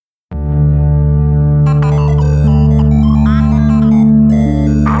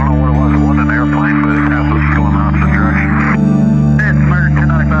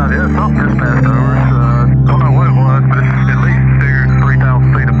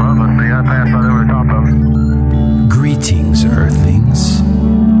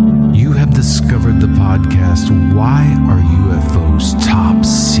Why are UFOs top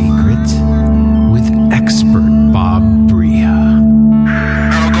secret? With expert Bob Bria.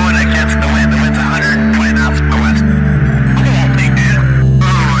 We're going against the wind. The wind's 120 knots from the west. Look at that thing, dude.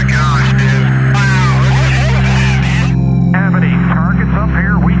 Oh my gosh, dude. Wow. Have any targets up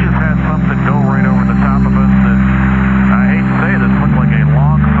here? We just had something go right over the top of us that, I hate to say this, looked like a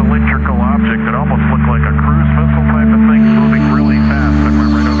long cylindrical object that almost looked like a cruise missile type of thing moving really fast that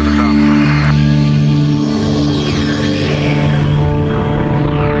went right over the top of us.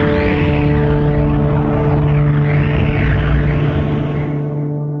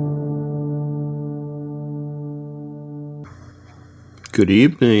 Good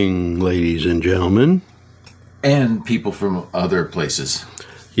evening, ladies and gentlemen. And people from other places.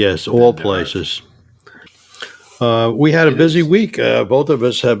 Yes, all places. We had a busy week. Both of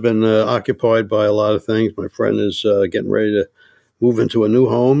us have been occupied by a lot of things. My friend is getting ready to move into a new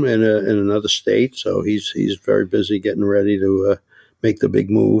home in another state, so he's very busy getting ready to make the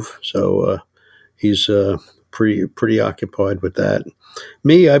big move. So he's pretty occupied with that.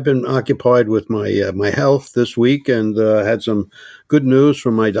 Me, I've been occupied with my health this week, and had some good news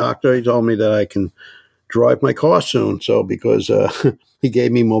from my doctor. He told me that I can drive my car soon. So because he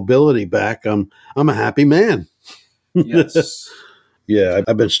gave me mobility back, I'm a happy man. Yes. Yeah,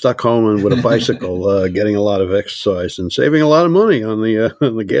 I've been stuck home with a bicycle, getting a lot of exercise and saving a lot of money on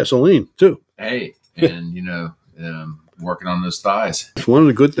the gasoline too. Hey, and working on those thighs. It's one of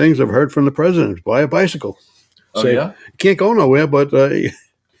the good things I've heard from the president: buy a bicycle. Oh, yeah? You can't go nowhere, but at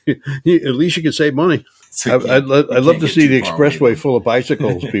least you can save money. So I'd love to see the expressway full of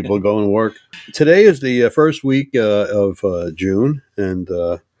bicycles, people going to work. Today is the first week of June, and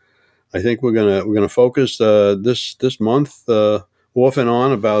I think we're gonna focus this month off and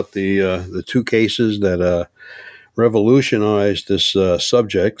on about the two cases that revolutionized this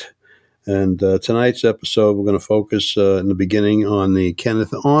subject. And tonight's episode, we're going to focus in the beginning on the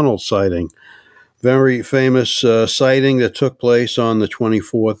Kenneth Arnold sighting. Very famous sighting that took place on the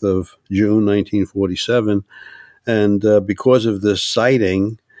 24th of June, 1947. And because of this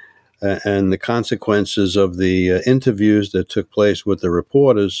sighting and the consequences of the interviews that took place with the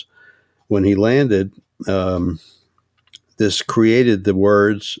reporters when he landed, this created the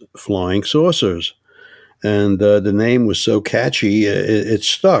words flying saucers. And the name was so catchy, it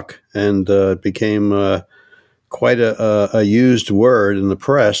stuck, and it became quite a used word in the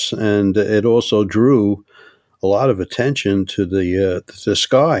press, and it also drew a lot of attention to the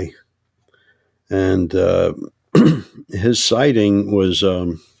sky. And his sighting was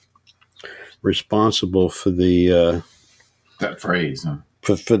responsible for the that phrase, huh?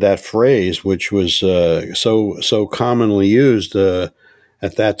 for that phrase, which was so commonly used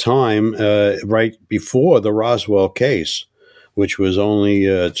at that time, right before the Roswell case, which was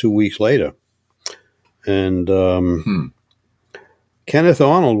only 2 weeks later. And Kenneth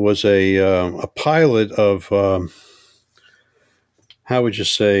Arnold was a pilot of, how would you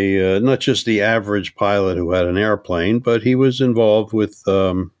say, not just the average pilot who had an airplane, but he was involved with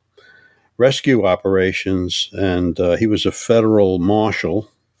rescue operations, and he was a federal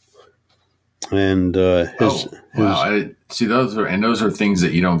marshal. And wow! See, those are things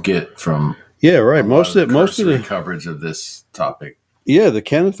that you don't get from most of the coverage of this topic. Yeah, the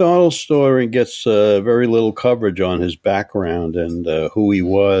Kenneth Arnold story gets very little coverage on his background and who he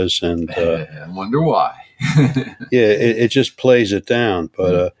was, and I wonder why. it just plays it down.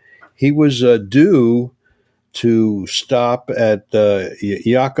 But he was due to stop at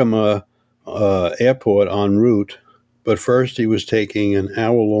Yakima Airport en route, but first he was taking an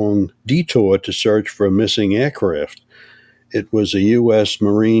hour-long detour to search for a missing aircraft. It was a U.S.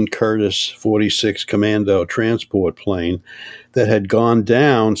 Marine Curtiss 46 Commando transport plane that had gone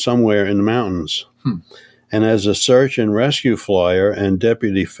down somewhere in the mountains. And as a search and rescue flyer and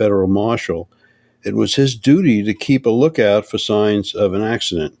deputy federal marshal, it was his duty to keep a lookout for signs of an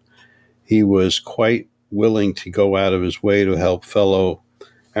accident. He was quite willing to go out of his way to help fellow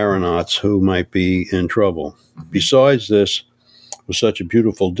aeronauts who might be in trouble. Besides this, it was such a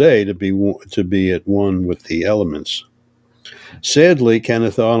beautiful day to be at one with the elements. Sadly,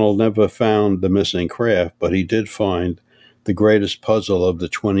 Kenneth Arnold never found the missing craft, but he did find the greatest puzzle of the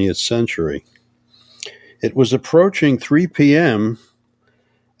 20th century. It was approaching 3 p.m.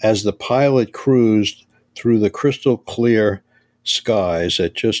 as the pilot cruised through the crystal clear skies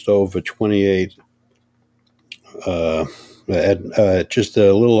at just over 28, at just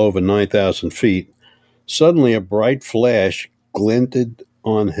a little over 9,000 feet. Suddenly, a bright flash glinted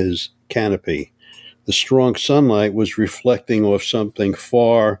on his canopy. The strong sunlight was reflecting off something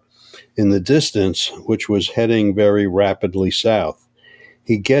far in the distance, which was heading very rapidly south.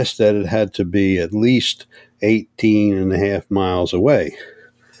 He guessed that it had to be at least 18 and a half miles away.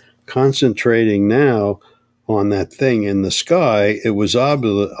 Concentrating now on that thing in the sky, it was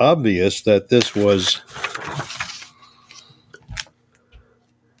obvious that this was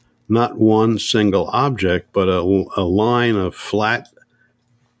not one single object, but a line of flattened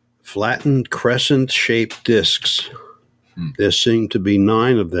crescent-shaped discs. There seemed to be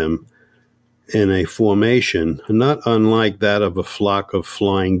 9 of them in a formation, not unlike that of a flock of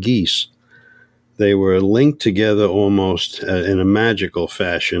flying geese. They were linked together almost in a magical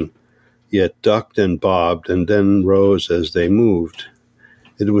fashion, yet ducked and bobbed and then rose as they moved.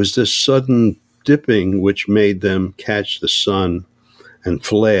 It was this sudden dipping which made them catch the sun and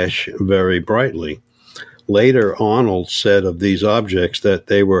flash very brightly. Later, Arnold said of these objects that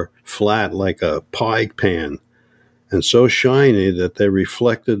they were flat like a pie pan and so shiny that they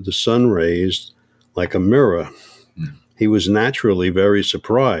reflected the sun rays like a mirror. He was naturally very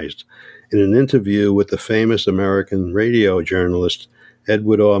surprised. In an interview with the famous American radio journalist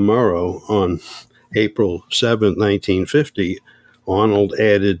Edward R. Murrow on April 7, 1950, Arnold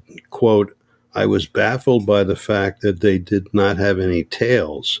added, quote, "I was baffled by the fact that they did not have any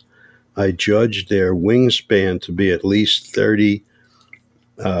tails. I judged their wingspan to be at least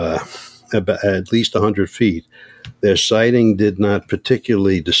 100 feet. Their sighting did not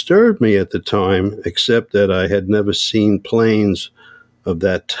particularly disturb me at the time, except that I had never seen planes of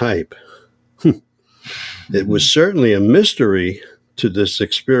that type." It was certainly a mystery to this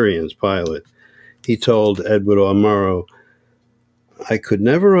experienced pilot. He told Edward R. Murrow, "I could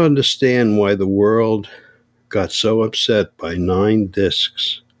never understand why the world got so upset by 9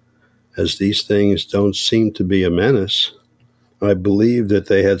 discs, as these things don't seem to be a menace. I believe that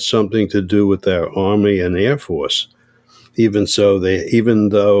they had something to do with our Army and Air Force. Even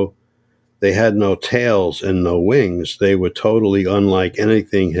though they had no tails and no wings, they were totally unlike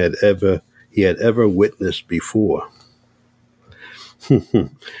anything he had ever witnessed before."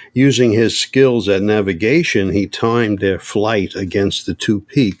 Using his skills at navigation, he timed their flight against the 2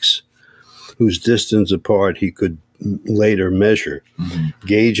 peaks, whose distance apart he could later measure.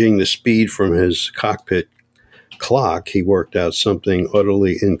 Gauging the speed from his cockpit clock, he worked out something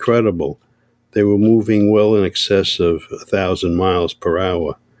utterly incredible. They were moving well in excess of 1,000 miles per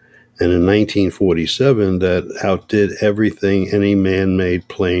hour. And in 1947, that outdid everything any man-made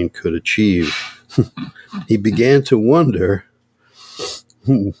plane could achieve. He began to wonder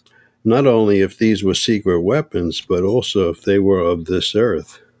not only if these were secret weapons, but also if they were of this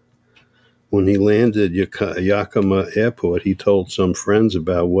earth. When he landed at Yakima Airport, he told some friends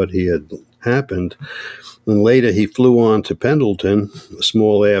about what had happened. And later he flew on to Pendleton, a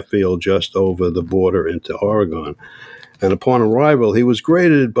small airfield just over the border into Oregon. And upon arrival, he was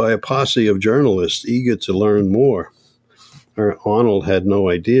greeted by a posse of journalists eager to learn more. Arnold had no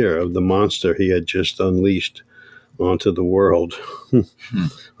idea of the monster he had just unleashed onto the world.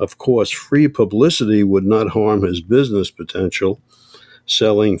 Of course, free publicity would not harm his business potential.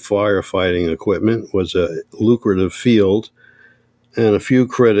 Selling firefighting equipment was a lucrative field, and a few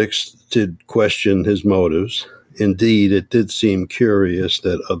critics did question his motives. Indeed, it did seem curious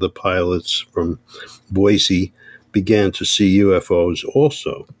that other pilots from Boise began to see UFOs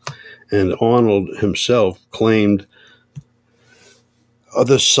also, and Arnold himself claimed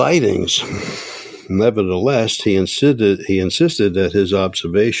other sightings. Nevertheless, he insisted that his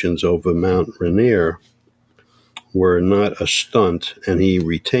observations over Mount Rainier were not a stunt, and he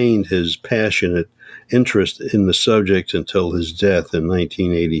retained his passionate interest in the subject until his death in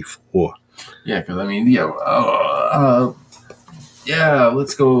 1984. Yeah, because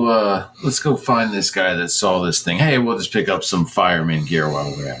let's go find this guy that saw this thing. Hey, we'll just pick up some fireman gear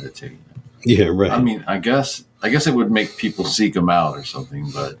while we're at it too. Yeah, right. I mean, I guess it would make people seek them out or something,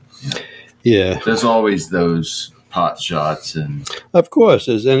 but yeah, there's always those pot shots, and of course,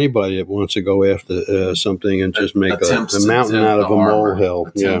 there's anybody that wants to go after something and just make a mountain out of a molehill.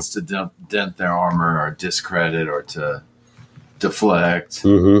 Attempts to dent their armor or discredit or to deflect.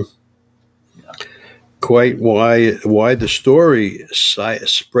 Mm-hmm. Quite why the story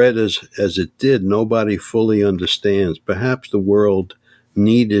spread as it did, nobody fully understands. Perhaps the world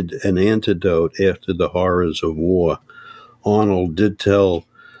needed an antidote after the horrors of war. Arnold did tell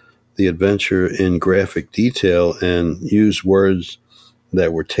the adventure in graphic detail and used words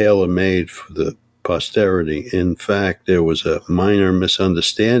that were tailor-made for the posterity. In fact, there was a minor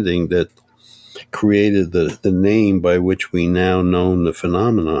misunderstanding that created the name by which we now know the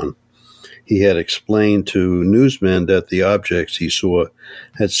phenomenon. He had explained to newsmen that the objects he saw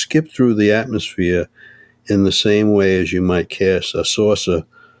had skipped through the atmosphere in the same way as you might cast a saucer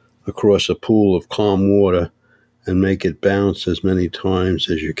across a pool of calm water and make it bounce as many times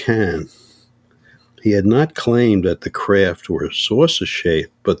as you can. He had not claimed that the craft were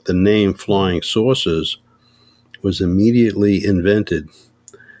saucer-shaped, but the name Flying Saucers was immediately invented.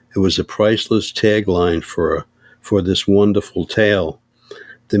 It was a priceless tagline for this wonderful tale.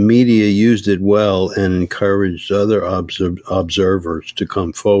 The media used it well and encouraged other observers to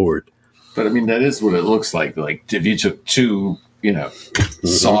come forward. But I mean, that is what it looks like. Like if you took two,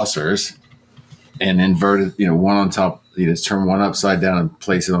 saucers and inverted, one on top, you just turn one upside down and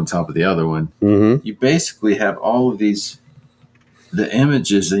place it on top of the other one. Mm-hmm. You basically have all of these, the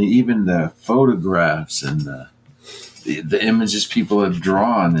images and even the photographs and the images people have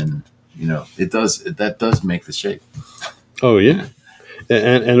drawn, and that does make the shape. Oh yeah.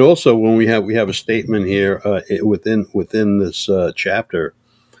 And also when we have a statement here within this chapter,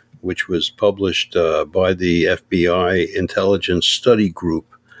 which was published by the FBI Intelligence Study Group,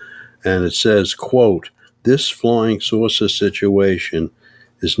 and it says, quote, "This flying saucer situation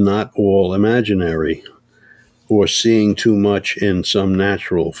is not all imaginary or seeing too much in some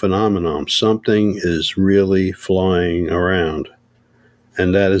natural phenomenon. Something is really flying around."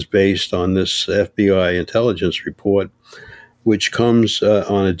 And that is based on this FBI intelligence report, which comes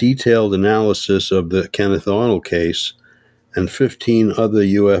on a detailed analysis of the Kenneth Arnold case and 15 other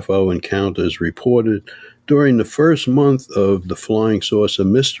UFO encounters reported during the first month of the flying saucer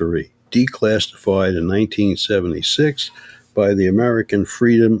mystery, declassified in 1976 by the American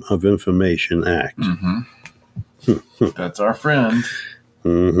Freedom of Information Act. Mm-hmm. That's our friend.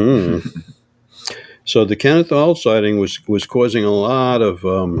 Mm-hmm. So the Kenneth Arnold sighting was causing a lot of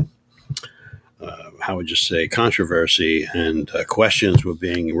how would you say, controversy, and questions were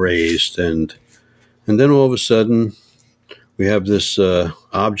being raised, and then all of a sudden we have this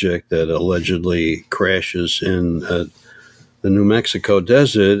object that allegedly crashes in the New Mexico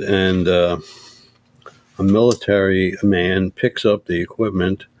desert, and a military man picks up the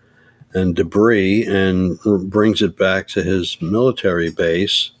equipment and debris and brings it back to his military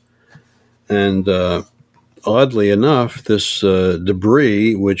base. And oddly enough, this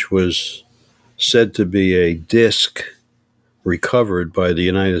debris, which was said to be a disc recovered by the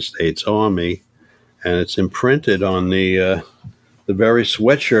United States Army, and it's imprinted on the very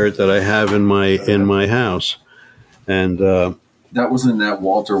sweatshirt that I have in my house. And that was in that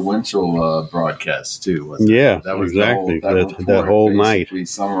Walter Winchell broadcast too, wasn't it? Yeah, that was exactly. That whole night.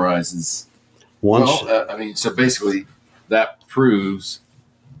 Summarizes. Once, so basically, that proves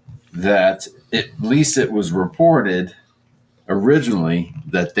that at least it was reported originally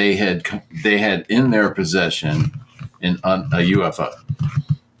that they had in their possession a UFO.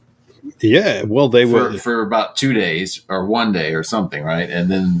 Yeah, well, they were for about 2 days or 1 day or something, right? And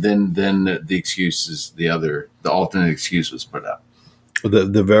then the excuse is the alternate excuse was put out.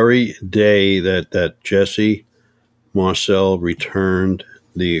 The very day that Jesse Marcel returned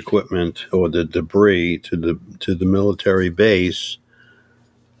the equipment or the debris to the military base,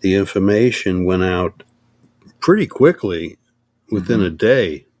 the information went out pretty quickly, within a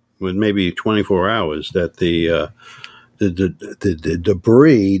day, with maybe 24 hours, that the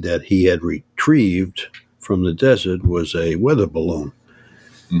debris that he had retrieved from the desert was a weather balloon.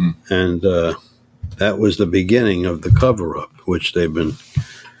 Mm-hmm. And that was the beginning of the cover-up, which they've been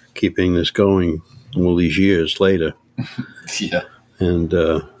keeping this going all these years later. Yeah. And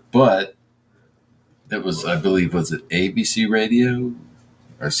but it was, I believe, was it ABC Radio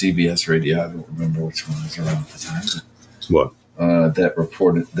or CBS Radio? I don't remember which one was around at the time. What? That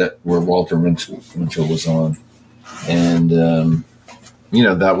reported that where Walter Winchell was on. And,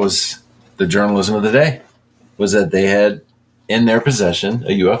 that was the journalism of the day, was that they had in their possession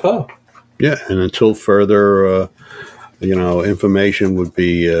a UFO. Yeah, and until further, information would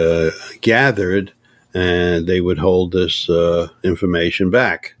be gathered, and they would hold this information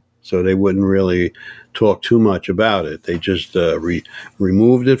back. So they wouldn't really talk too much about it. They just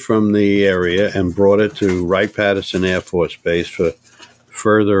removed it from the area and brought it to Wright-Patterson Air Force Base for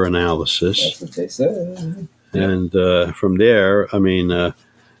further analysis. That's what they said. And from there,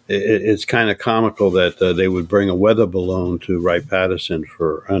 it's kind of comical that they would bring a weather balloon to Wright-Patterson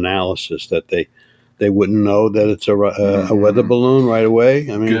for analysis, that they wouldn't know that it's a weather balloon right away.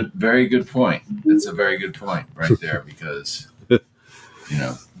 Very good point. That's a very good point right there, because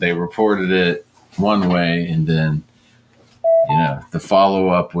they reported it one way, and then the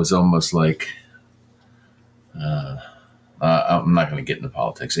follow-up was almost like I'm not going to get into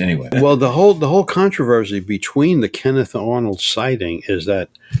politics anyway. Well, the whole controversy between the Kenneth Arnold sighting is that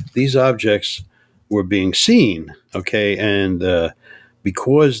these objects were being seen, okay, and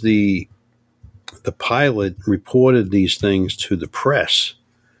because the pilot reported these things to the press,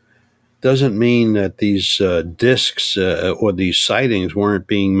 doesn't mean that these discs or these sightings weren't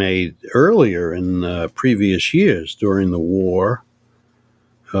being made earlier in previous years during the war.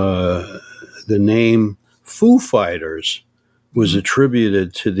 The name Foo Fighters was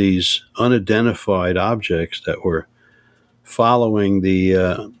attributed to these unidentified objects that were following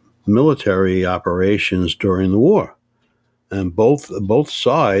the military operations during the war. And both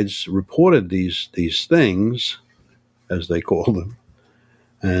sides reported these things, as they called them.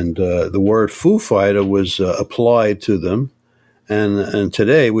 And the word Foo Fighter was applied to them. And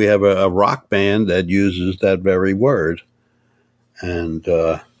today we have a rock band that uses that very word. And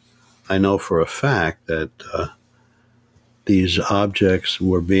I know for a fact that these objects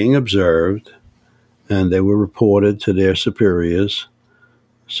were being observed and they were reported to their superiors.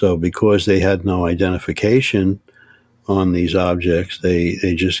 So because they had no identification on these objects,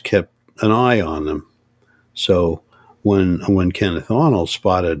 they just kept an eye on them. So when Kenneth Arnold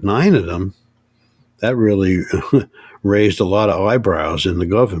spotted 9 of them, that really raised a lot of eyebrows in the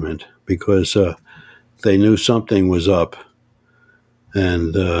government because they knew something was up.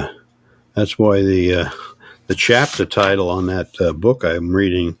 And that's why the chapter title on that book I'm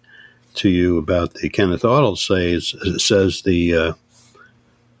reading to you about the Kenneth Arnold says the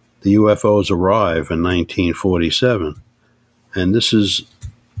UFOs arrive in 1947. And this is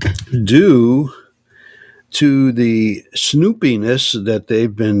due to the snoopiness that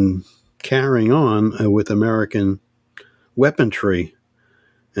they've been carrying on with American weaponry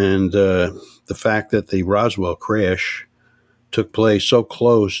and the fact that the Roswell crash took place so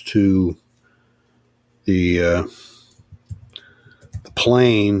close to the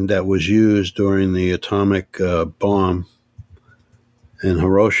plane that was used during the atomic bomb in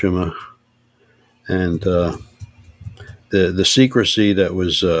Hiroshima, and the secrecy that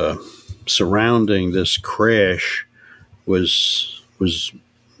was surrounding this crash was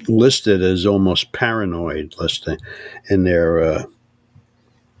listed as almost paranoid. And their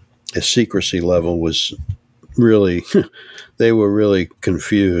secrecy level was really they were really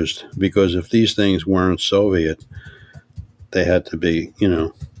confused, because if these things weren't Soviet, they had to be,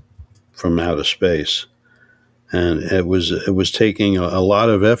 from outer space. And it was taking a lot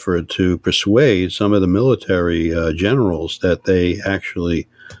of effort to persuade some of the military generals that they actually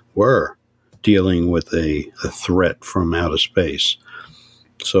were dealing with a threat from outer space.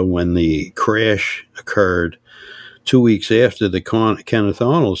 So when the crash occurred 2 weeks after the Kenneth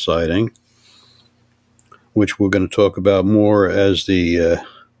Arnold sighting, which we're going to talk about more as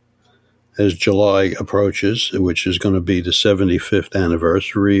July approaches, which is going to be the 75th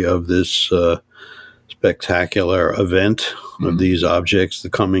anniversary of this spectacular event of these objects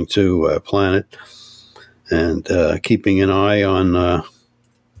coming to a planet, and keeping an eye on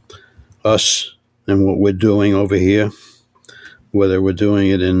us and what we're doing over here, whether we're doing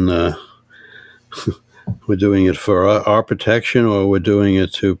it we're doing it for our protection, or we're doing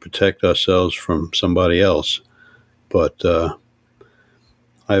it to protect ourselves from somebody else. But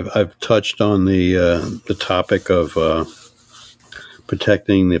I've touched on the topic of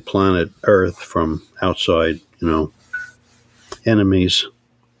protecting the planet Earth from outside, enemies.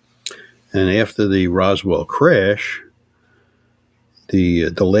 And after the Roswell crash,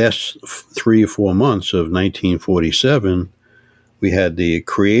 the last 3 or 4 months of 1947, we had the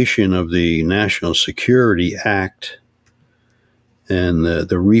creation of the National Security Act and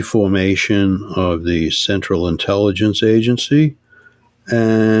the reformation of the Central Intelligence Agency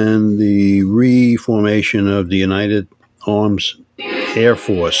and the reformation of the United Arms Air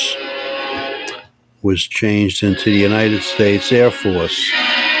Force was changed into the United States Air Force.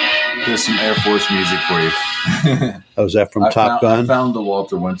 There's some Air Force music for you. Oh, was that from Top Gun? I found the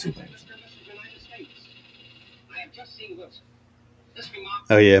Walter Winchell thing.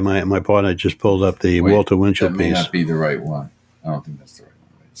 Oh, yeah, my partner just pulled up the Walter Winchell piece. That may not be the right one. I don't think that's the right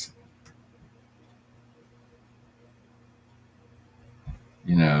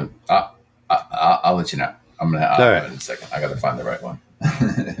one. I'll let you know. I'll right. In a second. I got to find the right one.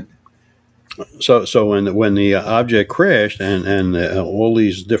 So when the object crashed and all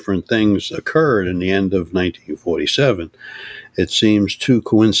these different things occurred in the end of 1947, it seems too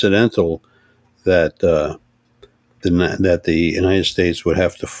coincidental that that the United States would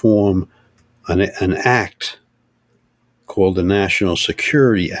have to form an act called the National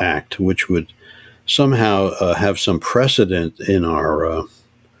Security Act, which would somehow have some precedent in our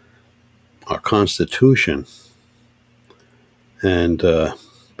Constitution. And the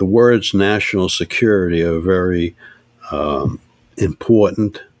words national security are very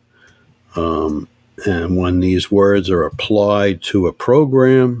important. And when these words are applied to a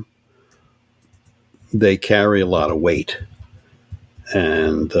program, they carry a lot of weight.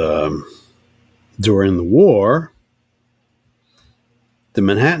 And during the war, the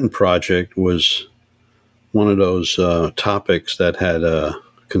Manhattan Project was one of those topics that had a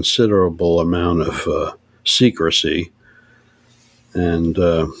considerable amount of secrecy, and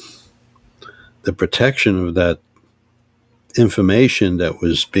the protection of that information that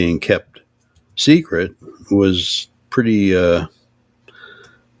was being kept secret was pretty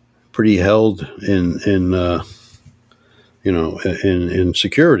held in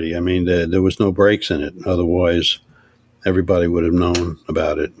security. I mean, there was no breaks in it. Otherwise, everybody would have known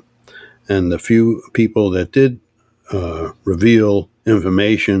about it. And the few people that did reveal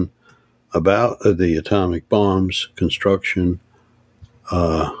information about the atomic bombs construction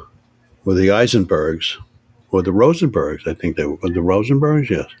were the Eisenbergs, or the Rosenbergs. I think they were the Rosenbergs.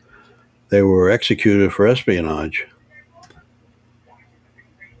 Yes, they were executed for espionage,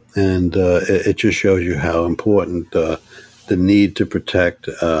 and it just shows you how important the need to protect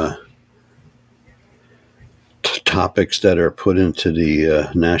topics that are put into the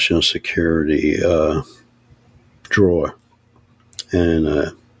national security drawer.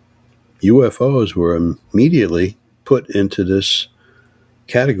 And UFOs were immediately put into this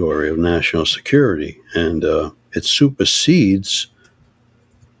category of national security, and it supersedes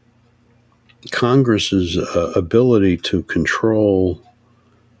Congress's ability to control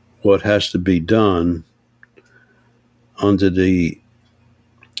what has to be done under the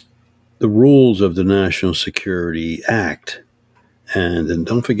rules of the National Security Act. And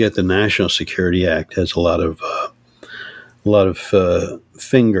don't forget, the National Security Act has a lot of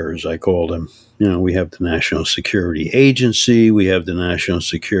fingers, I call them. You know, we have the National Security Agency, we have the National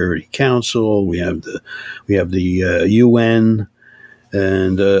Security Council, we have the UN,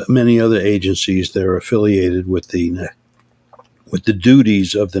 and many other agencies that are affiliated with the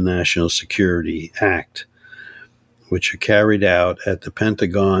duties of the National Security Act, which are carried out at the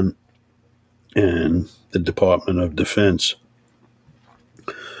Pentagon and the Department of Defense.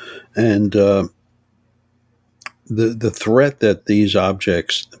 And the threat that these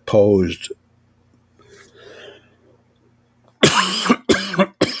objects posed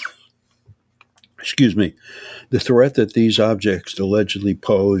excuse me, the threat that these objects allegedly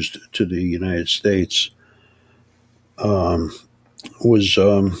posed to the United States was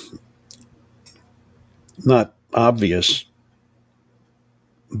not obvious,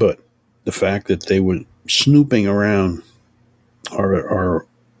 but the fact that they were snooping around our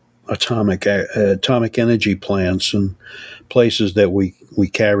atomic energy plants and places that we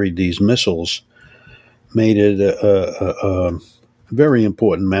carried these missiles made it a very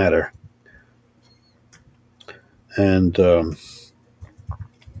important matter. And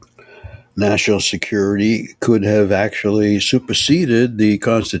national security could have actually superseded the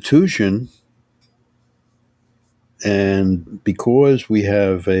Constitution. And because we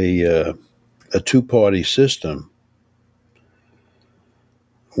have a two-party system,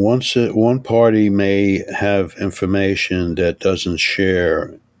 one party may have information that doesn't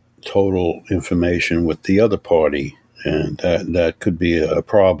share total information with the other party, and that could be a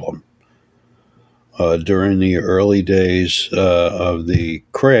problem. During the early days of the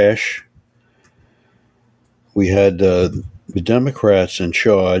crash, we had the Democrats in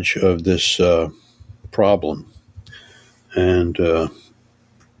charge of this problem. And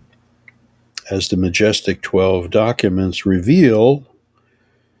as the Majestic 12 documents reveal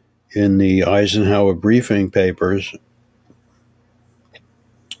in the Eisenhower briefing papers,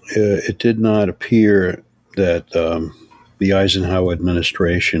 it did not appear that the Eisenhower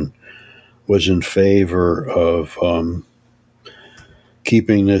administration was in favor of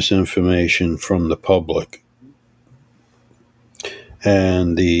keeping this information from the public.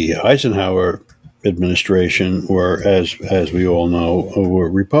 And the Eisenhower administration were, as we all know, were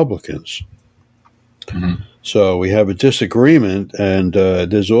Republicans. Mm-hmm. So we have a disagreement, and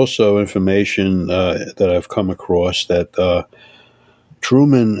there's also information that I've come across that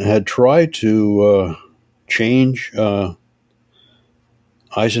Truman had tried to change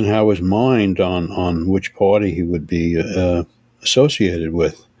Eisenhower's mind on which party he would be associated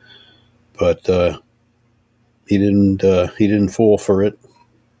with, but he didn't fall for it.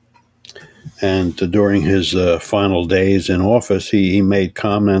 And during his final days in office, he made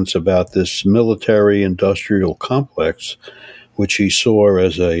comments about this military-industrial complex, which he saw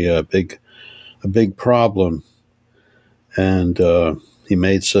as a big problem. And he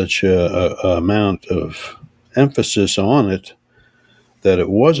made such a amount of emphasis on it that it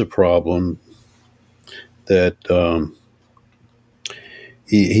was a problem that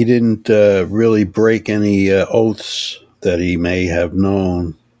he didn't really break any oaths that he may have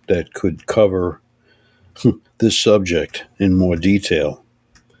known that could cover this subject in more detail.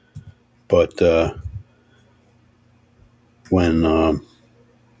 But when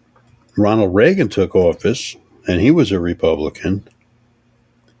Ronald Reagan took office, and he was a Republican,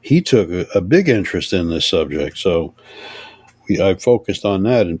 he took a big interest in this subject. So I focused on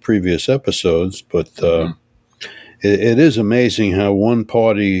that in previous episodes, but it is amazing how one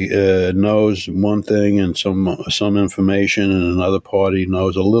party knows one thing and some information, and another party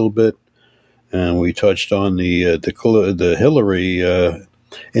knows a little bit. And we touched on the Hillary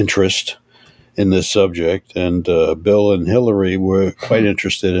interest in this subject, and Bill and Hillary were quite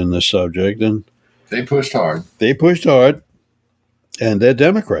interested in this subject, and They pushed hard. And they're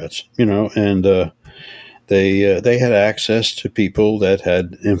Democrats, and they had access to people that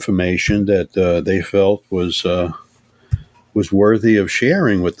had information that they felt was worthy of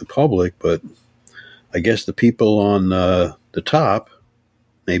sharing with the public. But I guess the people on the top,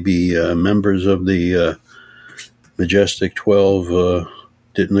 maybe members of the Majestic 12,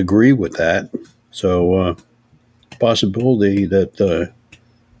 didn't agree with that. So possibility that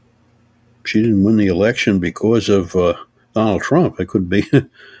she didn't win the election because of Donald Trump. It could be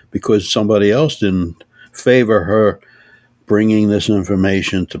because somebody else didn't favor her bringing this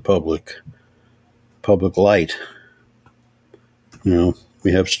information to public light.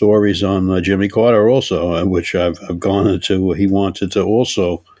 We have stories on Jimmy Carter also, which I've gone into. He wanted to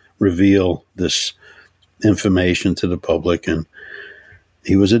also reveal this information to the public, and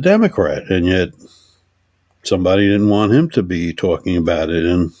he was a Democrat, and yet somebody didn't want him to be talking about it,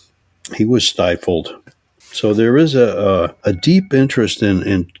 and he was stifled. So there is a deep interest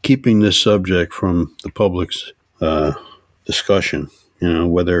in keeping this subject from the public's discussion,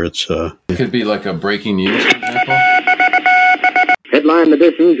 whether it's... It could be like a breaking news, for example. Headline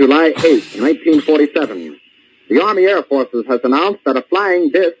edition, July 8, 1947. The Army Air Forces has announced that a flying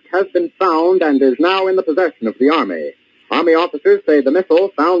disc has been found and is now in the possession of the Army. Army officers say the missile,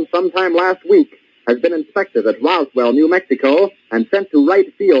 found sometime last week, has been inspected at Roswell, New Mexico, and sent to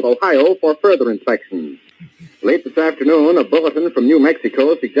Wright Field, Ohio, for further inspection. Late this afternoon, a bulletin from New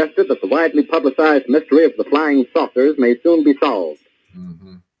Mexico suggested that the widely publicized mystery of the flying saucers may soon be solved.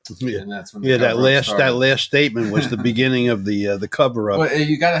 Mm-hmm. Yeah, And that's when that last statement was the beginning of the cover-up. Well,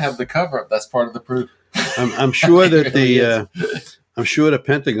 you got to have the cover-up. That's part of the proof. I'm sure that I'm sure the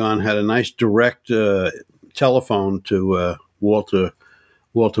Pentagon had a nice direct telephone to Walter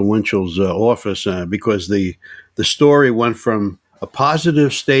Winchell's office because the story went from a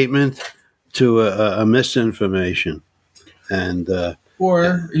positive statement to a misinformation, and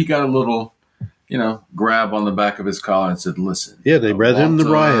or he got a little, grab on the back of his collar and said, "Listen, yeah, they read him the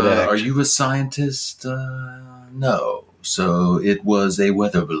riot act. Are you a scientist? No. So it was a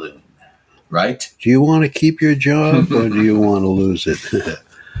weather balloon, right? Do you want to keep your job or do you want to lose it?"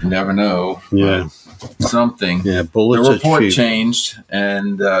 You never know. Yeah. Something. Yeah, bullets. The report changed,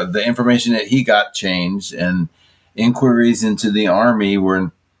 and the information that he got changed, and inquiries into the Army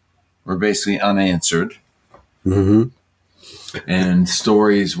were basically unanswered. Mm-hmm. And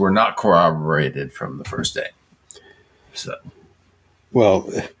stories were not corroborated from the first day. So, well,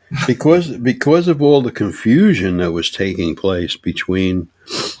 because of all the confusion that was taking place between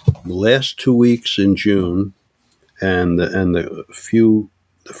the last 2 weeks in June and the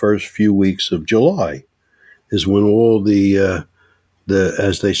first few weeks of July, is when all the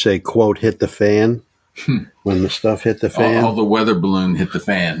as they say, quote, hit the fan. When the stuff hit the fan, all the weather balloon hit the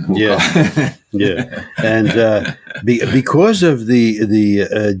fan. Yeah, yeah, and because of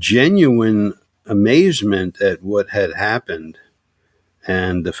the genuine amazement at what had happened,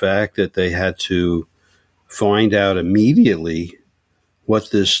 and the fact that they had to find out immediately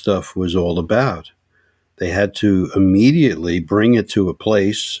what this stuff was all about, they had to immediately bring it to a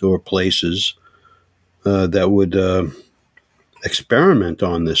place or places that would experiment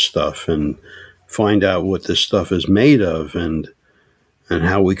on this stuff and find out what this stuff is made of and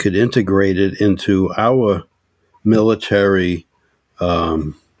how we could integrate it into our military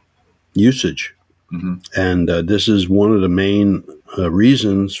usage. Mm-hmm. And this is one of the main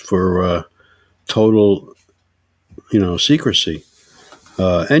reasons for total, secrecy.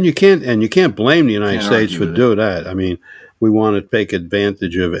 And you can't blame the United States for doing that. I mean, we want to take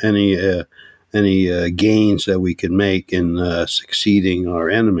advantage of any gains that we can make in succeeding our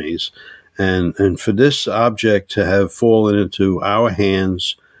enemies. And for this object to have fallen into our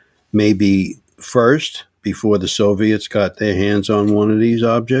hands, maybe first, before the Soviets got their hands on one of these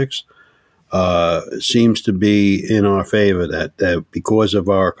objects, seems to be in our favor, that because of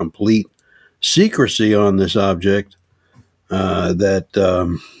our complete secrecy on this object, that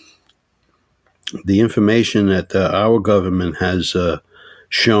the information that our government has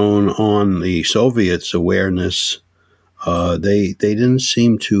shown on the Soviets' awareness, they didn't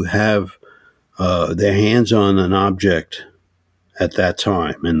seem to have their hands on an object at that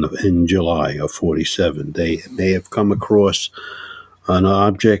time in July of 47. They may have come across an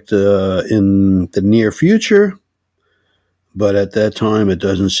object in the near future, but at that time it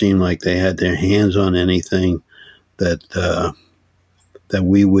doesn't seem like they had their hands on anything that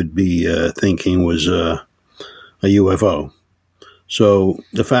we would be thinking was a UFO. So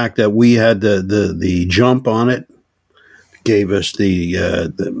the fact that we had the jump on it gave us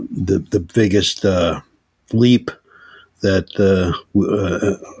the biggest leap that the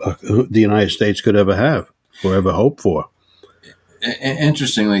United States could ever have or ever hope for.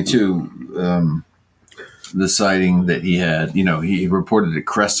 Interestingly, too, the sighting that he had, he reported it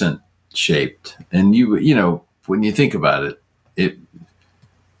crescent shaped, and when you think about it,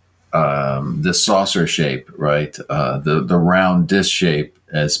 the saucer shape, right? The round disc shape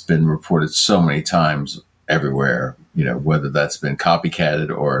has been reported so many times everywhere. Whether that's been copycatted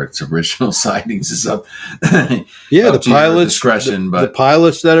or its original sightings is up. Yeah, the pilots, the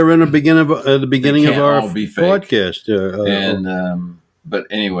pilots that are in the beginning of our podcast. But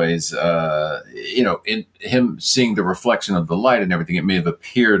anyways, in him seeing the reflection of the light and everything, it may have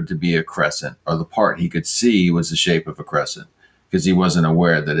appeared to be a crescent, or the part he could see was the shape of a crescent, because he wasn't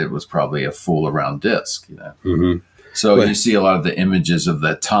aware that it was probably a full round disc. Mm-hmm. So you see a lot of the images of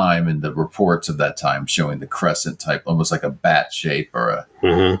that time and the reports of that time showing the crescent type, almost like a bat shape, or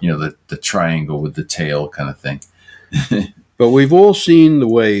the triangle with the tail kind of thing. But we've all seen the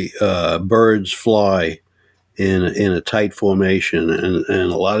way birds fly in a tight formation, and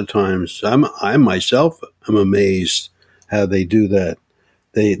a lot of times I myself am amazed how they do that.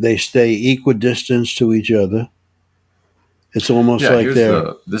 They stay equidistant to each other. It's almost like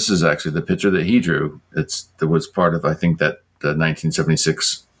this is actually the picture that he drew. That was part of, I think, that the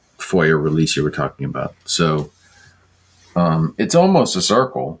 1976 FOIA release you were talking about. So it's almost a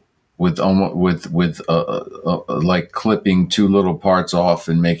circle with like clipping two little parts off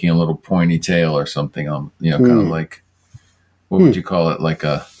and making a little pointy tail or something. Kind of like, what would you call it? Like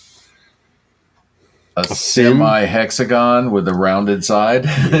a semi-hexagon with a rounded side.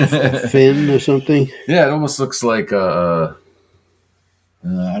 A fin or something. Yeah, it almost looks like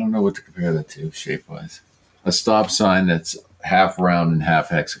I don't know what to compare that to shape-wise. A stop sign that's half round and half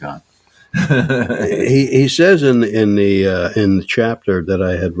hexagon. He says in the chapter that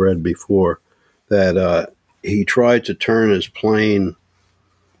I had read before that he tried to turn his plane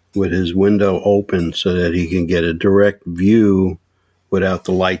with his window open so that he can get a direct view without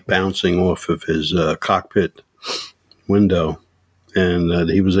the light bouncing off of his cockpit window,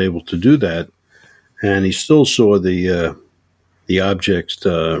 and he was able to do that, and he still saw the objects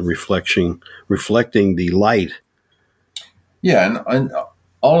reflecting the light. Yeah, and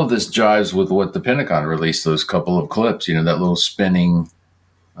all of this jives with what the Pentagon released, those couple of clips, that little spinning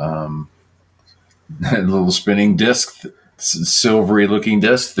disc, silvery looking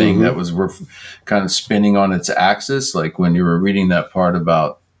disc thing that was kind of spinning on its axis. Like when you were reading that part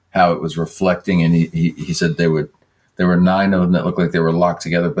about how it was reflecting, and he said there were 9 of them that looked like they were locked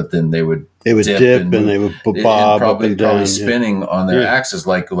together, but then they would dip and they would bob probably up and down, spinning on their axis,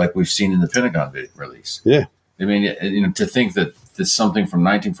 like we've seen in the Pentagon release. Yeah. I mean, to think that this something from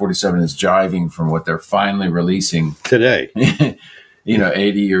 1947 is jiving from what they're finally releasing today,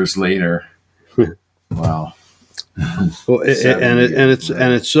 80 years later. Wow. Well,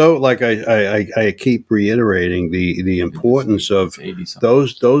 it's so, like I keep reiterating the importance of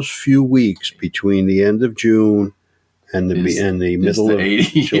those few weeks between the end of June and the middle of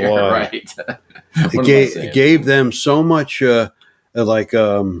July. Right. It gave them so much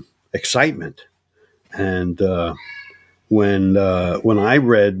excitement. And when I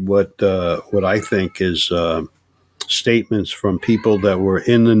read what I think is statements from people that were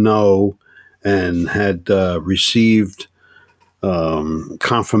in the know and had received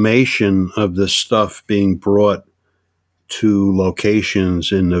confirmation of this stuff being brought to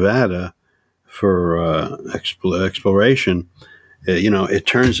locations in Nevada for exploration, it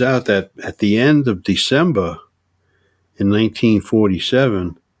turns out that at the end of December in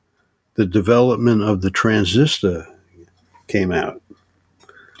 1947, the development of the transistor came out.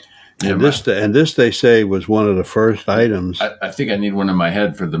 And this, they say, was one of the first items. I think I need one in my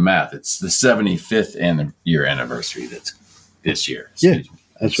head for the math. It's the 75th year anniversary that's this year. Yeah,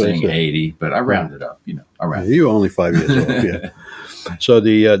 that's what I'm saying 80, but I rounded up. You were only 5 years old. Yeah. So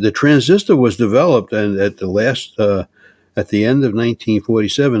the transistor was developed, and at the end of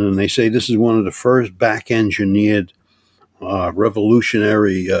 1947, and they say this is one of the first back-engineered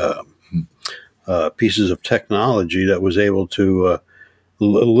revolutionary pieces of technology that was able to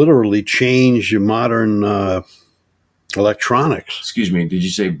literally change modern electronics. Excuse me, did you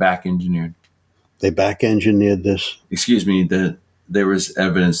say back engineered? They back engineered this. Excuse me, that there was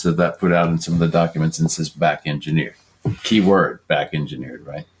evidence that put out in some of the documents and says back engineered. Keyword back engineered,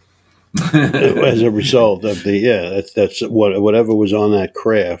 right? As a result of that's whatever was on that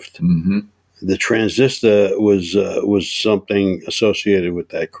craft. Mm-hmm. The transistor was something associated with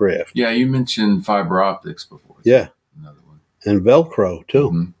that craft. Yeah, you mentioned fiber optics before. Yeah, another one. And Velcro too.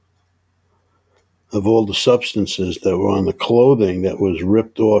 Mm-hmm. Of all the substances that were on the clothing that was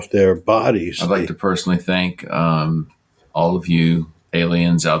ripped off their bodies. I'd like to personally thank all of you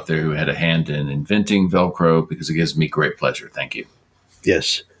aliens out there who had a hand in inventing Velcro, because it gives me great pleasure. Thank you.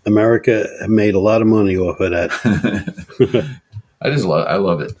 Yes, America made a lot of money off of that. I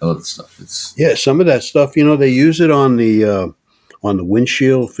love it. I love the stuff. It's some of that stuff. They use it on the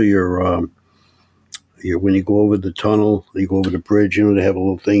windshield for your when you go over the tunnel, you go over the bridge. They have a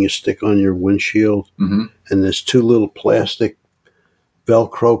little thing you stick on your windshield, mm-hmm. and there's two little plastic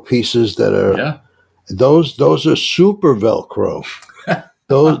Velcro pieces that are those are super Velcro.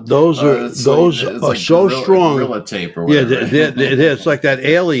 Those are so strong. Gorilla tape or whatever. It's like that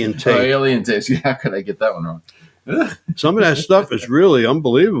alien tape. Alien tape. How could I get that one wrong? Some of that stuff is really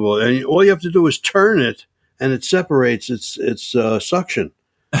unbelievable, and all you have to do is turn it, and it separates its suction.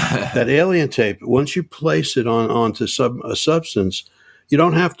 That alien tape. Once you place it onto a substance, you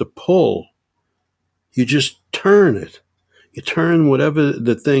don't have to pull. You just turn it. You turn whatever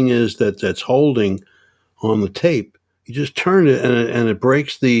the thing is that's holding on the tape. You just turn it, and it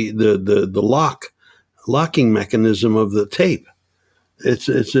breaks the locking mechanism of the tape. It's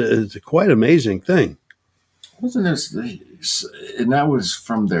a quite amazing thing. Wasn't there? And that was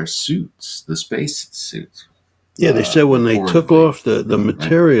from their suits, the space suits. Yeah, they said when they took off the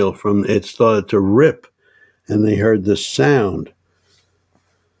material from it, started to rip, and they heard this sound.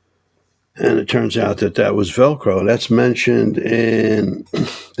 And it turns out that was Velcro. That's mentioned in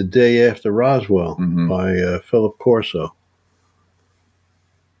The Day After Roswell by Philip Corso.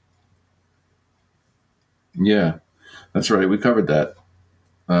 Yeah, that's right. We covered that.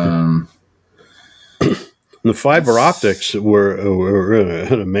 The fiber optics were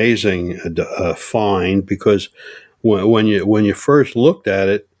an amazing find, because when you first looked at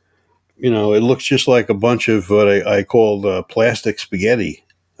it, it looks just like a bunch of what I called plastic spaghetti.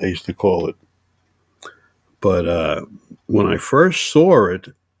 I used to call it. But when I first saw it,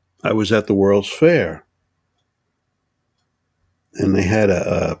 I was at the World's Fair, and they had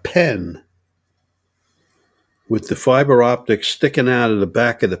a pen with the fiber optics sticking out of the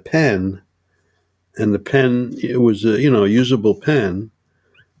back of the pen. And the pen, it was a usable pen,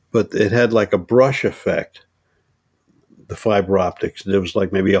 but it had like a brush effect. The fiber optics, there was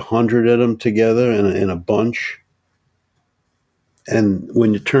like maybe 100 of them together in a bunch. And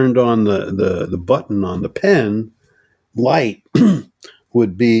when you turned on the button on the pen, light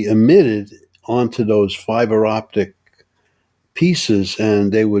would be emitted onto those fiber optic pieces,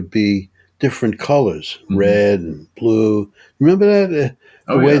 and they would be different colors, red and blue. Remember that?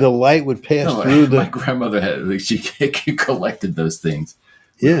 The way the light would pass through my grandmother had, she collected those things.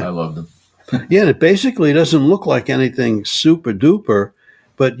 Yeah. I love them. Yeah, and it basically doesn't look like anything super duper,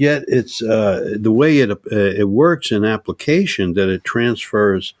 but yet it's the way it works in application, that it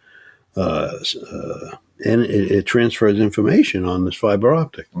transfers and it transfers information on this fiber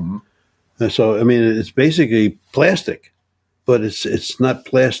optic. Mm-hmm. And so, I mean, it's basically plastic, but it's not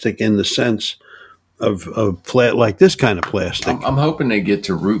plastic in the sense of like this kind of plastic. I'm hoping they get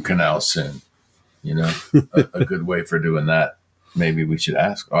to root canal soon. A good way for doing that. Maybe we should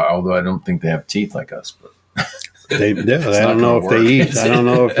ask. Although I don't think they have teeth like us, but I don't know if they eat. I don't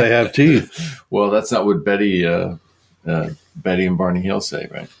know if they have teeth. Well, that's not what Betty and Barney Hill say,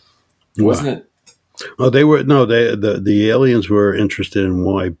 right? Wasn't it? Oh, the aliens were interested in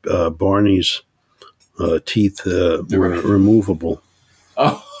why Barney's teeth were removable.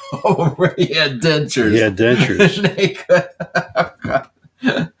 Oh, right. He had dentures. Yeah, dentures.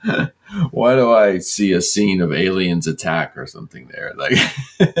 Why do I see a scene of aliens attack or something there? Like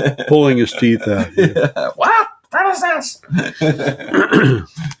pulling his teeth out. Yeah. What? What is this?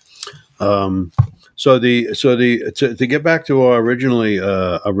 To get back to our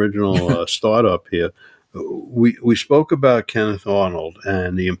original startup here, we spoke about Kenneth Arnold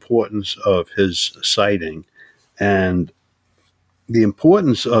and the importance of his sighting, and the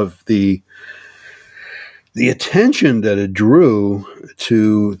importance of the attention that it drew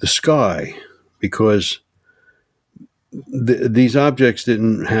to the sky, because these objects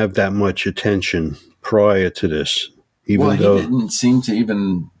didn't have that much attention prior to this. He didn't seem to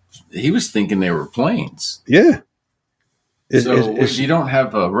even. He was thinking they were planes. Yeah. So if you don't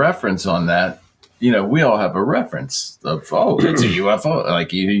have a reference on that, we all have a reference of, oh, it's a UFO.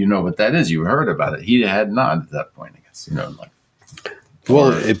 Like, you know what that is. You heard about it. He had not at that point, I guess.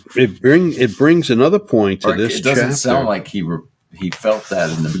 Well, it brings another point to this It doesn't chapter. sound like he felt that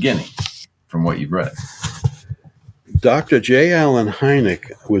in the beginning from what you've read. Dr. J. Allen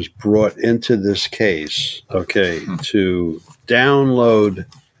Hynek was brought into this case, to download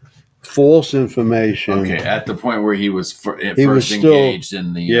false information. Okay, at the point where he was first engaged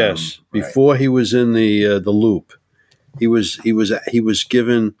in the before he was in the loop, he was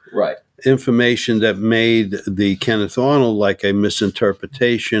given information that made the Kenneth Arnold like a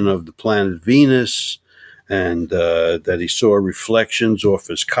misinterpretation of the planet Venus, and that he saw reflections off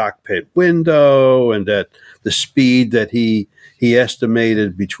his cockpit window, and that the speed that he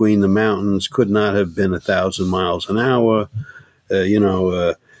estimated between the mountains could not have been 1,000 miles an hour.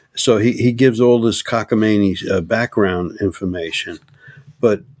 So he gives all this cockamamie background information.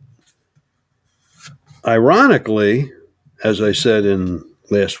 But ironically, as I said in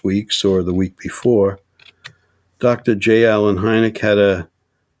last week's or the week before, Dr. J. Allen Hynek had a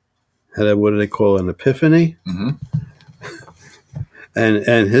what do they call it, an epiphany? Mm-hmm.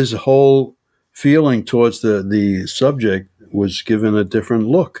 And his whole feeling towards the subject was given a different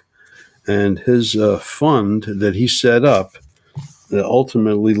look. And his fund that he set up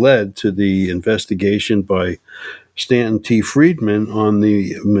ultimately led to the investigation by Stanton T. Friedman on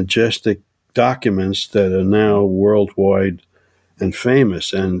the majestic documents that are now worldwide and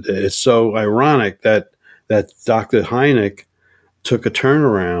famous. And it's so ironic that Dr. Hynek took a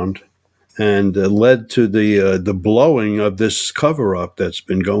turnaround and led to the blowing of this cover-up that's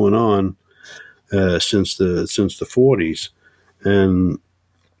been going on since the 40s. And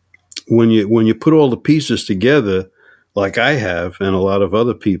when you put all the pieces together, like I have, and a lot of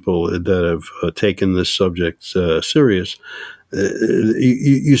other people that have taken this subject serious,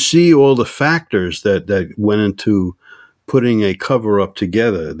 you see all the factors that went into putting a cover-up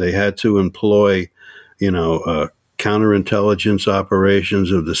together. They had to employ, counterintelligence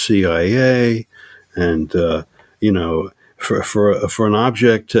operations of the CIA, and for an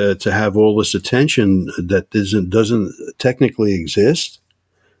object to have all this attention that doesn't technically exist.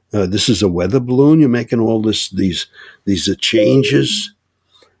 This is a weather balloon. You're making all these changes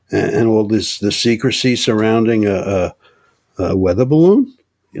and all the secrecy surrounding a weather balloon.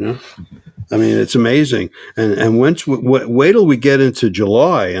 I mean, it's amazing. And wait till we get into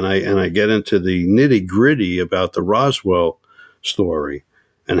July, and I get into the nitty gritty about the Roswell story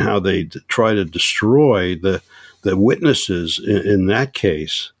and how they try to destroy the witnesses in that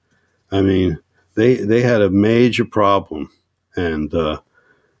case. I mean, they had a major problem, and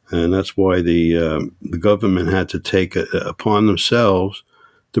that's why the government had to take it upon themselves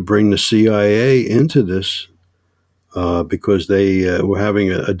to bring the CIA into this. Because they were having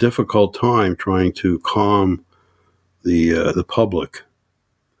a difficult time trying to calm the public,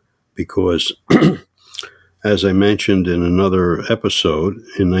 because, as I mentioned in another episode,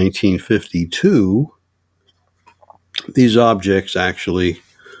 in 1952, these objects actually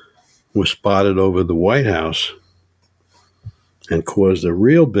were spotted over the White House and caused a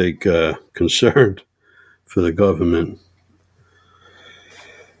real big concern for the government.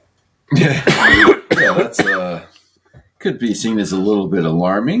 Yeah, that's could be seen as a little bit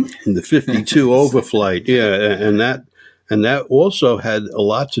alarming. The 52 overflight, and that also had a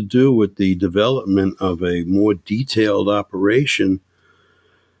lot to do with the development of a more detailed operation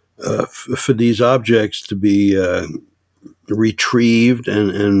for these objects to be retrieved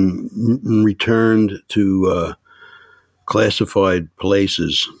and returned to classified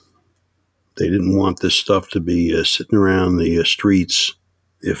places. They didn't want this stuff to be sitting around the streets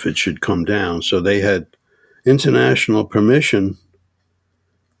if it should come down. So they had international permission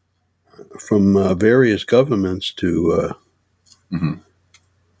from various governments to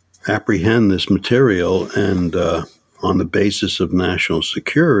apprehend this material, and on the basis of national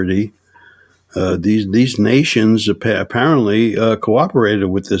security, these nations apparently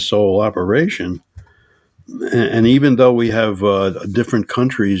cooperated with this whole operation. And even though we have different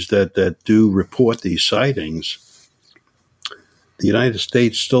countries that do report these sightings, the United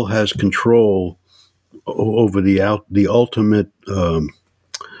States still has control over the ultimate,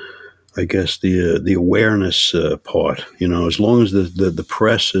 I guess, the awareness part. As long as the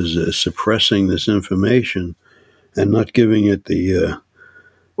press is suppressing this information and not giving it the.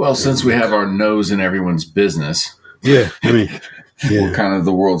 Well, since we have our nose in everyone's business, I mean, we're kind of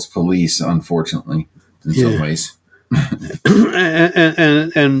the world's police, unfortunately, in some ways.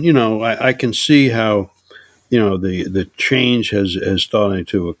 and I can see how the change has started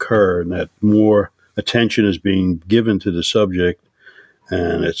to occur, and that more attention is being given to the subject,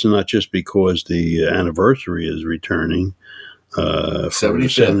 And it's not just because the anniversary is returning.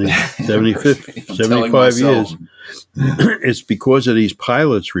 75 years. It's because of these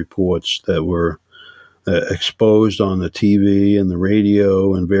pilots' reports that were exposed on the TV and the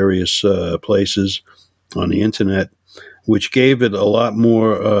radio and various places on the internet, which gave it a lot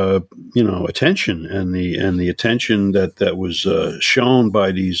more, attention, and the attention that was shown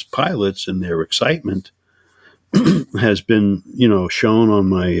by these pilots and their excitement has been, shown on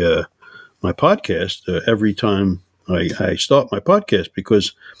my my podcast every time I start my podcast,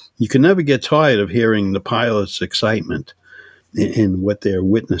 because you can never get tired of hearing the pilots' excitement in what they're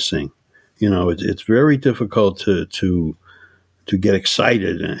witnessing. It's very difficult to get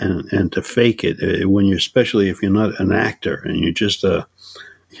excited and to fake it when especially if you're not an actor and you're just a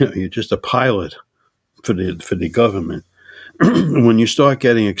pilot for the government. When you start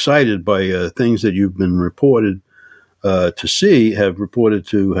getting excited by things that you've been reported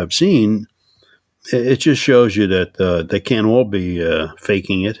to have seen, it just shows you that they can't all be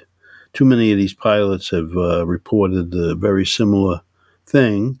faking it. Too many of these pilots have reported a very similar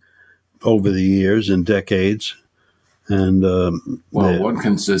thing over the years and decades. And one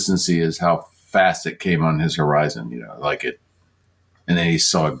consistency is how fast it came on his horizon, and then he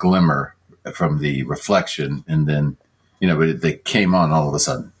saw a glimmer from the reflection, and then, but they came on all of a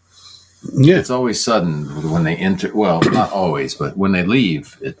sudden. Yeah. It's always sudden when they enter. Well, not always, but when they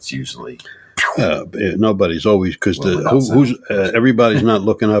leave, it's usually. Nobody's always, because everybody's not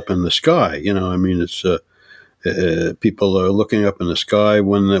looking up in the sky. It's people are looking up in the sky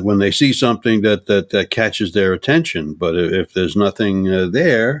when they see something that catches their attention. But if there's nothing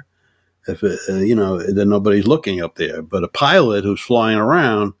there, then nobody's looking up there. But a pilot who's flying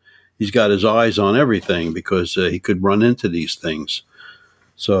around, he's got his eyes on everything, because he could run into these things.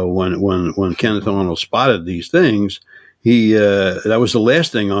 So when Kenneth Arnold spotted these things, that was the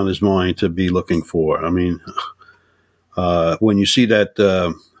last thing on his mind to be looking for. I mean, when you see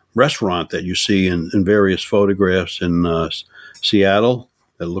that restaurant that you see in various photographs in Seattle,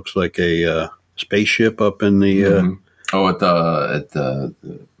 that looks like a spaceship up in the at the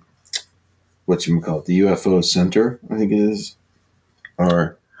whatchamacallit, the UFO Center, I think it is,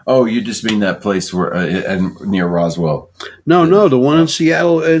 or. Oh, you just mean that place where near Roswell? No, the one in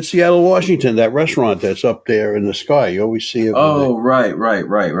Seattle, Washington. That restaurant that's up there in the sky. You always see it. Oh, right.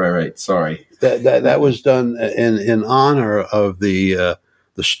 Sorry. That was done in honor of the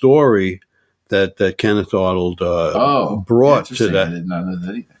story that Kenneth Arnold brought to that. I did not know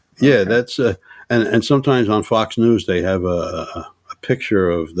that either. Yeah, okay. That's and sometimes on Fox News they have a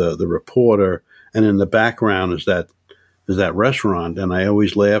picture of the reporter, and in the background is that restaurant, and I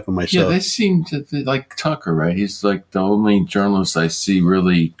always laugh at myself. Yeah, they seem to be like Tucker, right? He's like the only journalist I see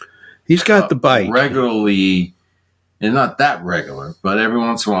really. He's got the bite regularly, and not that regular, but every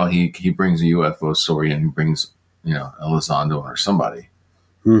once in a while he brings a UFO story, and he brings Elizondo or somebody,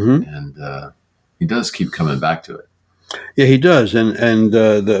 and he does keep coming back to it. Yeah, he does, and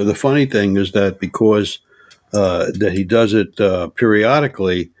the funny thing is that because that he does it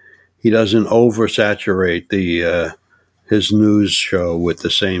periodically, he doesn't oversaturate his news show with the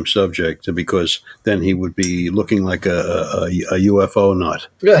same subject, because then he would be looking like a UFO nut.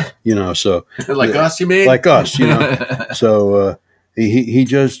 Yeah. So like us, you mean? Like us, So he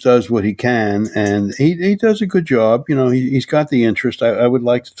just does what he can, and he does a good job. He's got the interest. I would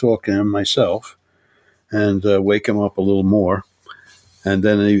like to talk to him myself and wake him up a little more, and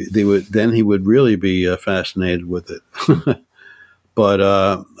then he would really be fascinated with it. But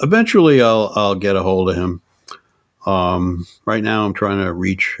eventually I'll get a hold of him. Right now I'm trying to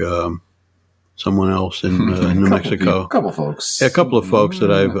reach someone else in New Mexico. A couple folks. Yeah, a couple of folks that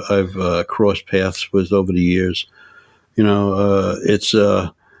I've crossed paths with over the years. It's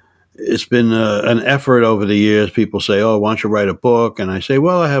been an effort over the years. People say, "Oh, why don't you write a book?" And I say,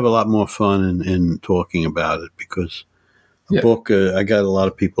 "Well, I have a lot more fun in talking about it, because a book, I got a lot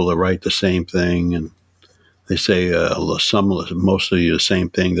of people that write the same thing, and they say mostly the same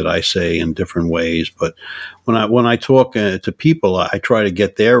thing that I say in different ways. But when I talk to people, I try to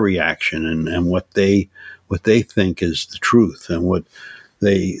get their reaction and what they think is the truth, and what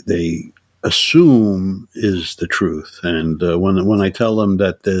they assume is the truth. And when I tell them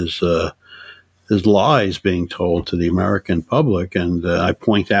that there's lies being told to the American public, and I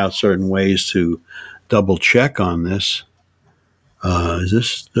point out certain ways to double check on this. Is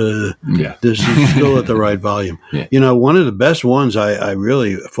this this is still at the right volume? Yeah. One of the best ones I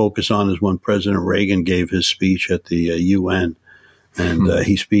really focus on is when President Reagan gave his speech at the UN, and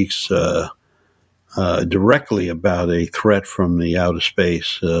he speaks directly about a threat from the outer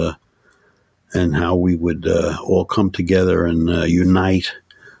space, and how we would all come together and unite.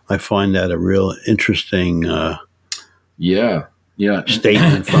 I find that a real interesting statement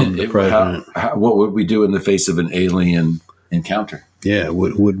from the president. What would we do in the face of an alien encounter? Yeah,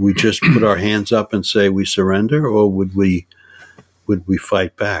 would we just put our hands up and say we surrender, or would we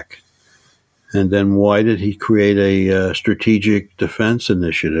fight back? And then why did he create a strategic defense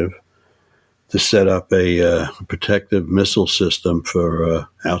initiative to set up a protective missile system for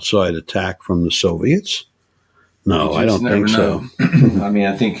outside attack from the Soviets? No, I don't think so. I mean,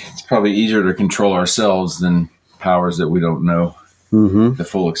 I think it's probably easier to control ourselves than powers that we don't know the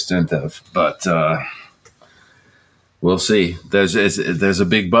full extent of. But we'll see. There's a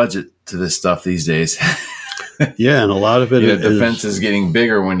big budget to this stuff these days. Yeah, and a lot of it is... defense is getting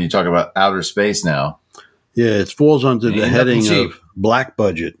bigger when you talk about outer space now. Yeah, it falls under the heading of black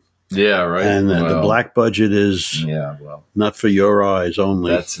budget. Yeah, right. And the black budget is not for your eyes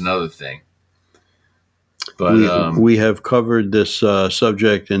only. That's another thing. But we have covered this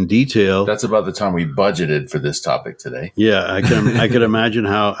subject in detail. That's about the time we budgeted for this topic today. Yeah, I can imagine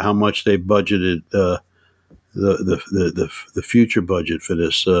how much they budgeted the future budget for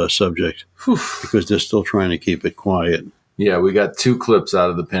this subject, because they're still trying to keep it quiet. Yeah, we got 2 clips out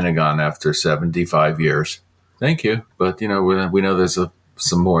of the Pentagon after 75 years. Thank you, but we know there's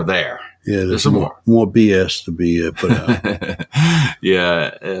some more there. Yeah, there's some more BS to be put out.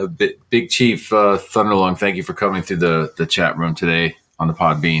 Yeah, Big Chief Thunderlong, thank you for coming through the chat room today on the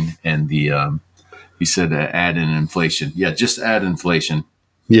Podbean, and he said add in inflation. Yeah, just add inflation.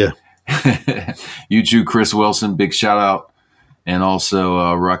 Yeah. You too, Chris Wilson, big shout out, and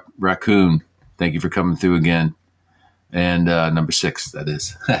also Raccoon, thank you for coming through again, and number 6, that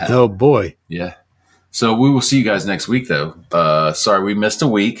is. Oh boy. Yeah. So we will see you guys next week, though. Sorry, we missed a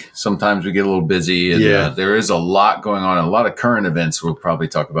week. Sometimes we get a little busy, and there is a lot going on, and a lot of current events we'll probably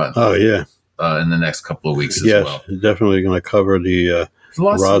talk about. Oh yeah, in the next couple of weeks as well. Yes, definitely going to cover the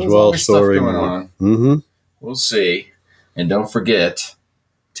Roswell story going on. Mm-hmm. We'll see, and don't forget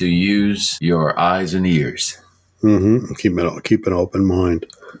to use your eyes and ears. Mm-hmm. Keep an open mind.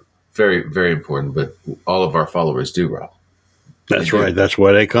 Very, very important. But all of our followers do, Rob. That's right. That's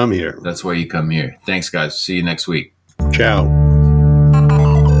why they come here. That's why you come here. Thanks, guys. See you next week. Ciao.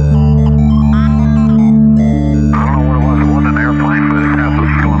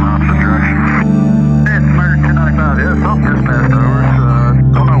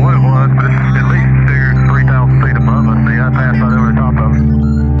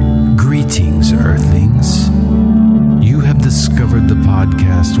 Greetings, Earthlings. You have discovered the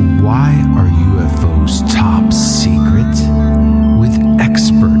podcast, Why Are UFOs Top Secret?